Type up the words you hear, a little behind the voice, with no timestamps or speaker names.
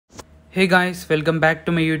Hey guys, welcome back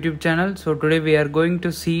to my YouTube channel. So today we are going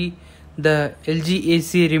to see the LG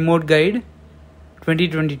AC remote guide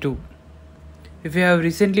 2022. If you have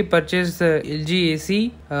recently purchased the LG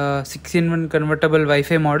AC 6-in-1 convertible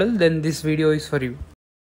Wi-Fi model, then this video is for you.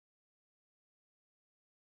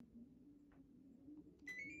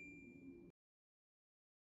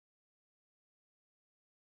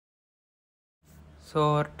 So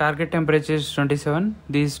our target temperature is 27.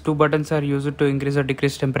 These two buttons are used to increase or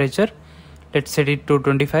decrease temperature. Let's set it to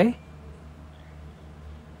 25.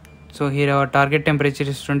 So here our target temperature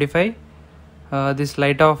is 25. This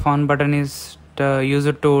light off on button is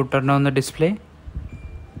used to turn on the display,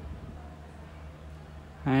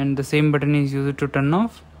 and the same button is used to turn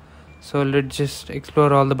off. So let's just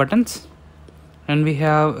explore all the buttons. And we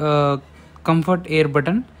have a comfort air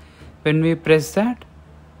button. When we press that,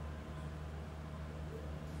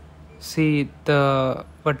 see the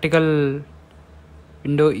vertical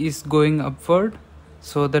window is going upward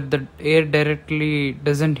so that the air directly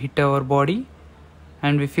doesn't hit our body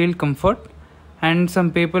and we feel comfort. And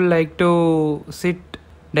some people like to sit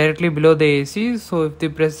directly below the AC, so if they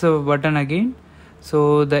press the button again,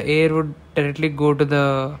 so the air would directly go to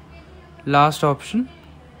the last option,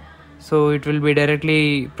 so it will be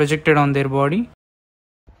directly projected on their body.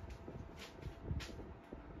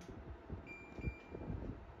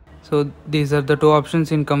 So these are the two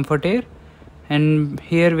options in comfort air. And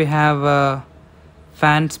here we have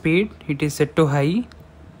fan speed. It is set to high,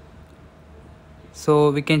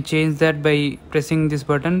 so we can change that by pressing this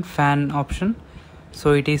button, fan option.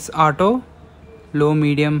 So it is auto, low,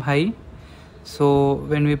 medium, high. So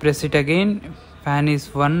when we press it again, fan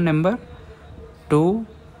is 1 number, 2,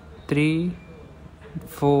 3,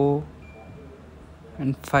 4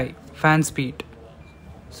 and 5 fan speed.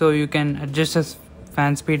 So you can adjust the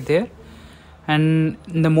fan speed there. And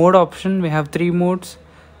in the mode option we have 3 modes.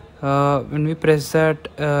 When we press that,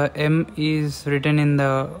 M is written in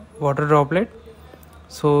the water droplet.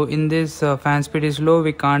 So in this fan speed is low,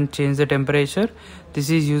 we can't change the temperature. This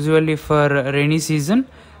is usually for rainy season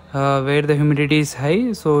where the humidity is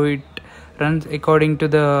high, so it runs according to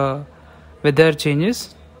the weather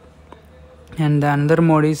changes. And the another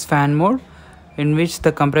mode is fan mode, in which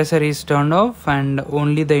the compressor is turned off and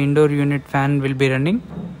only the indoor unit fan will be running.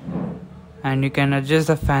 And you can adjust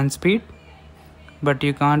the fan speed, but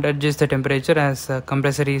you can't adjust the temperature as the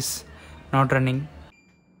compressor is not running.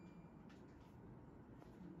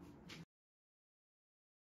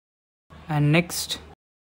 And next,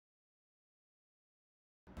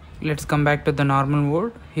 let's come back to the normal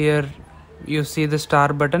mode. Here you see the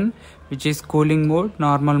star button, which is cooling mode,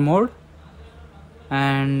 normal mode.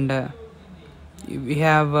 And we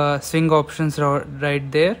have swing options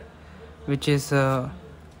right there, which is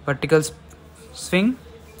vertical swing.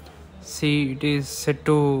 See, it is set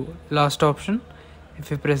to last option. If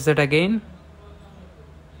you press that again,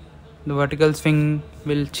 the vertical swing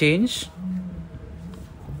will change.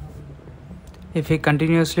 If we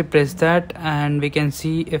continuously press that, and we can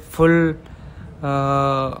see a full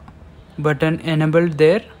button enabled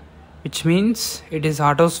there, which means it is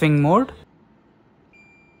auto swing mode.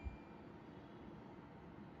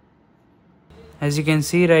 As you can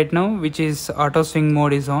see right now, which is auto swing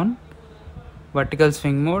mode is on, vertical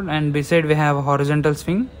swing mode, and beside we have horizontal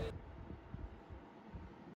swing.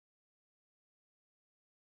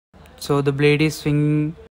 So the blade is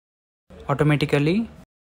swinging automatically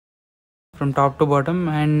from top to bottom.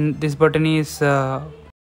 And this button is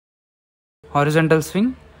horizontal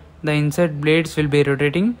swing. The inside blades will be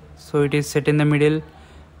rotating, so it is set in the middle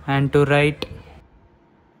and to right.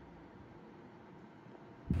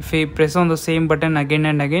 If we press on the same button again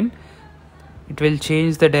and again, it will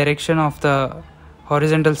change the direction of the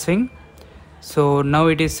horizontal swing. So now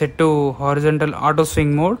it is set to horizontal auto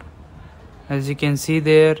swing mode. As you can see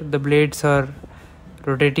there, the blades are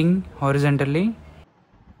rotating horizontally.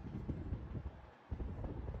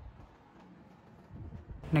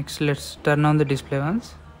 Next, let's turn on the display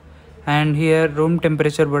once. And here, room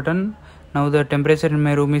temperature button. Now the temperature in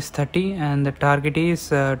my room is 30 and the target is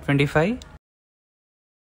 25.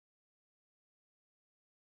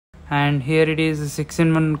 And here it is a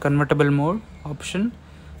 6-in-1 convertible mode option.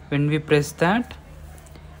 When we press that,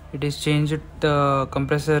 it is changed the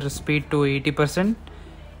compressor speed to 80%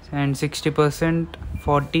 and 60%,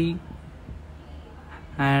 40.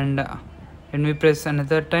 And when we press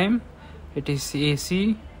another time, it is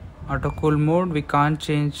AC auto cool mode. We can't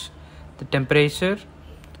change the temperature,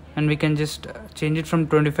 and we can just change it from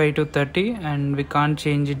 25 to 30, and we can't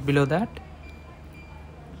change it below that.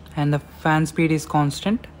 And the fan speed is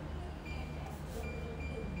constant.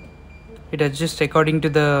 It adjusts according to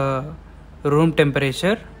the room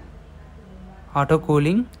temperature. auto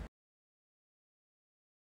cooling,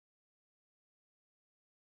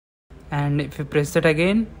 and if you press that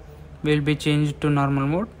again, will be changed to normal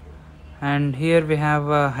mode. And here we have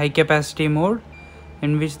a high capacity mode,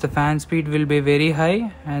 in which the fan speed will be very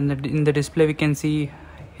high, and in the display we can see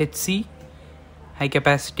HC, high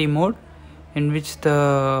capacity mode, in which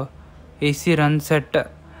the AC runs at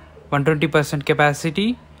 120%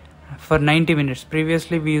 capacity for 90 minutes.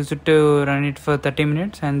 Previously we used to run it for 30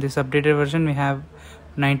 minutes, and this updated version we have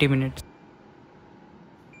 90 minutes.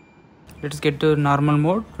 Let's get to normal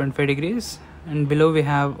mode, 25 degrees, and below we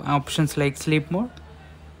have options like sleep mode.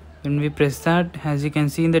 When we press that, as you can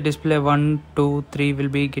see in the display, 1, 2, 3 will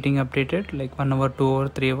be getting updated, like 1 hour, 2 hour,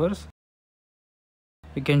 3 hours.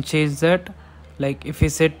 We can change that, like if we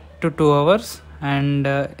set to 2 hours, and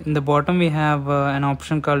in the bottom we have an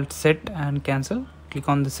option called set and cancel. Click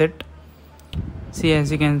on the set. See,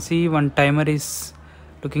 as you can see, one timer is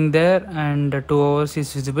looking there, and 2 hours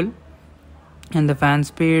is visible, and the fan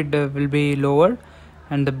speed will be lower,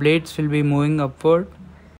 and the blades will be moving upward,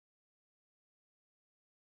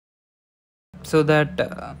 so that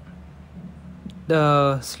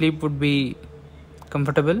the sleep would be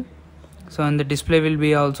comfortable. So, and the display will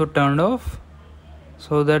be also turned off,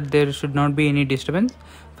 so that there should not be any disturbance.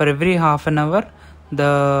 For every half an hour,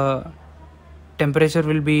 the temperature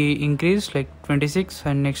will be increased, like 26,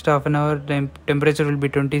 and next half an hour temperature will be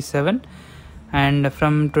 27, and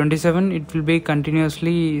from 27 it will be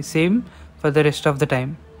continuously same for the rest of the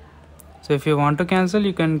time. So if you want to cancel,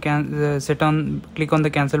 you can click on the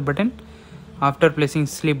cancel button after pressing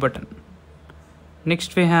sleep button.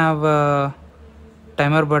 Next we have a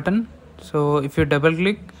timer button. So if you double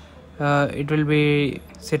click, it will be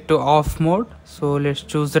set to off mode. So let's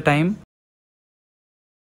choose the time.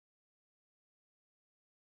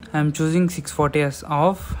 I'm choosing 6:40 as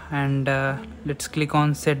off, and let's click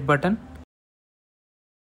on set button.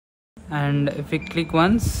 And if we click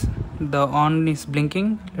once, the on is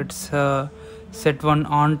blinking. Let's set one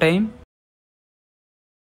on time.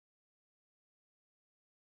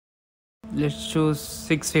 Let's choose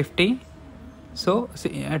 6:50. So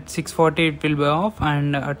see, at 6:40 it will be off,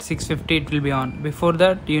 and at 6:50 it will be on. Before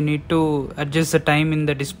that, you need to adjust the time in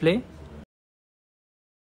the display.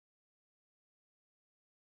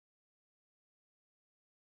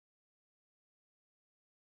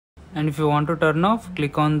 And if you want to turn off,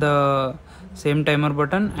 click on the same timer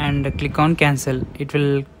button and click on cancel. It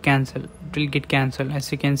will cancel. It will get cancelled, as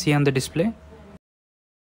you can see on the display.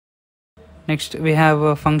 Next we have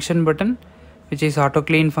a function button, which is auto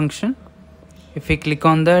clean function. If we click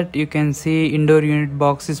on that, you can see indoor unit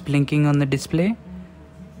box is blinking on the display.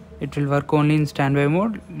 It will work only in standby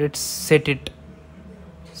mode. Let's set it.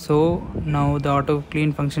 So now the auto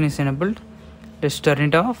clean function is enabled. Let's turn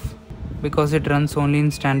it off, because it runs only in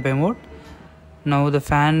standby mode. Now the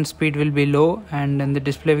fan speed will be low, and in the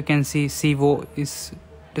display we can see CO is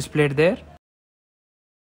displayed there.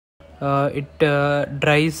 It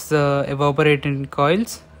dries the evaporating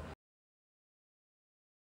coils.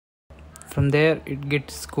 From there it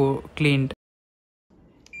gets cleaned.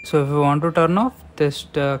 So if you want to turn off,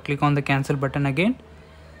 just click on the cancel button again.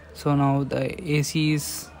 So now the AC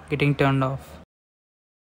is getting turned off.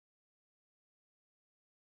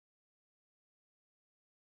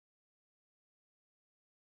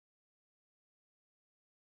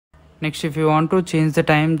 Next, if you want to change the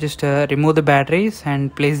time, just remove the batteries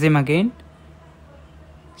and place them again.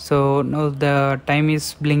 So now the time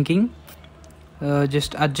is blinking.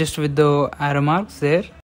 Just adjust with the arrow marks there.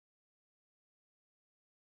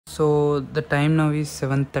 So the time now is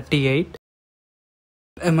 7:38.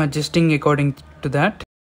 I'm adjusting according to that.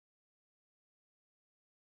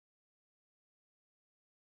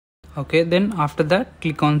 Okay, then after that,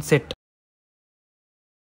 click on set.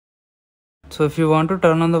 So if you want to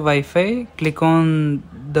turn on the Wi-Fi, click on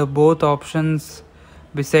the both options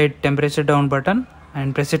beside temperature down button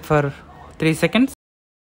and press it for 3 seconds.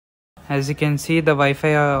 As you can see, the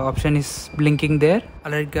Wi-Fi option is blinking there.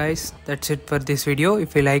 Alright guys, that's it for this video.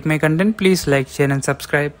 If you like my content, please like, share and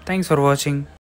subscribe. Thanks for watching.